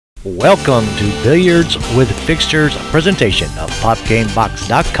Welcome to Billiards with Figster's presentation of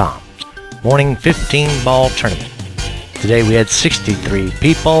PopGameBox.com's morning 15-ball tournament. Today we had 63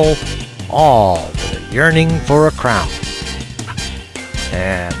 people, all with a yearning for a crown.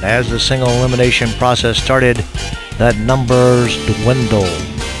 And as the single elimination process started, that numbers dwindled.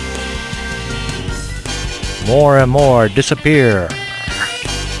 More and more disappear,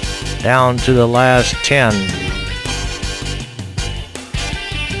 down to the last 10.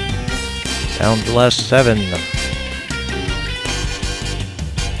 Down to the last 7.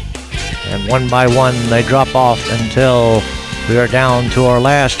 And one by one they drop off until we are down to our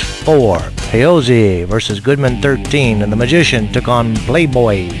last 4. Paozee versus Goodman13 and TheMagician took on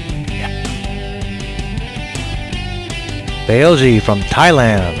BoYy. Paozee from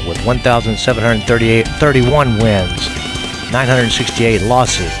Thailand with 1,731 wins, 968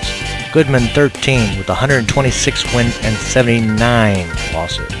 losses. Goodman13 with 126 wins and 79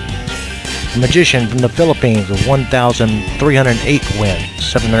 losses. The Magician from the Philippines with 1,308 wins,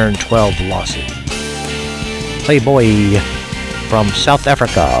 712 losses. BoYy from South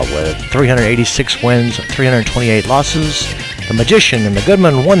Africa with 386 wins, 328 losses. The Magician and the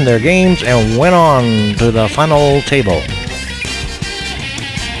Goodman won their games and went on to the final table.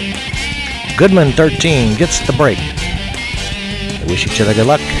 Goodman13 gets the break. They wish each other good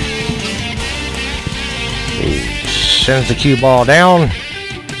luck. He sends the cue ball down,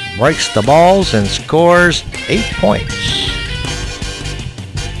 breaks the balls, and scores 8 points.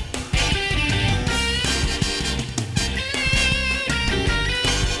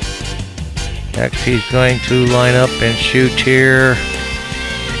 Next he's going to line up and shoot here.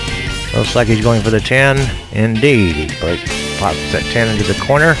 Looks like he's going for the 10. Indeed, he pops that 10 into the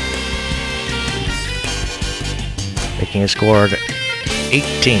corner, making a score of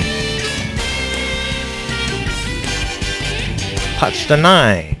 18. Puts the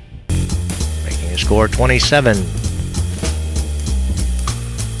 9, making a score 27.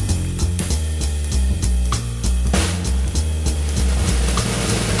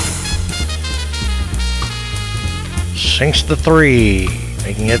 Sinks the 3,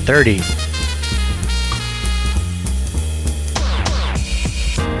 making it 30.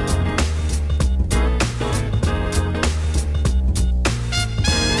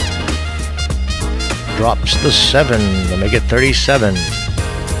 Drops the 7 to make it 37.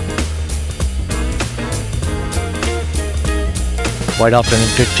 Quite often in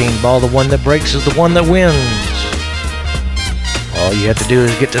 15 ball, the one that breaks is the one that wins. All you have to do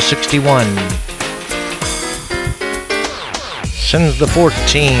is get to 61. Sends the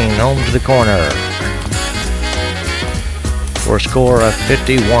 14 home to the corner for a score of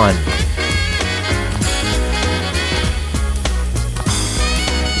 51.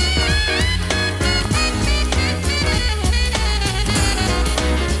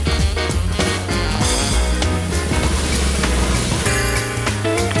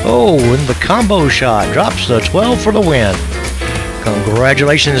 Oh, and the combo shot drops the 12 for the win.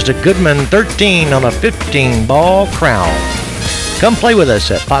 Congratulations to Goodman13 on a 15-ball crown. Come play with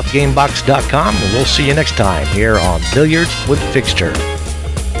us at PopGameBox.com, and we'll see you next time here on Billiards with Figster.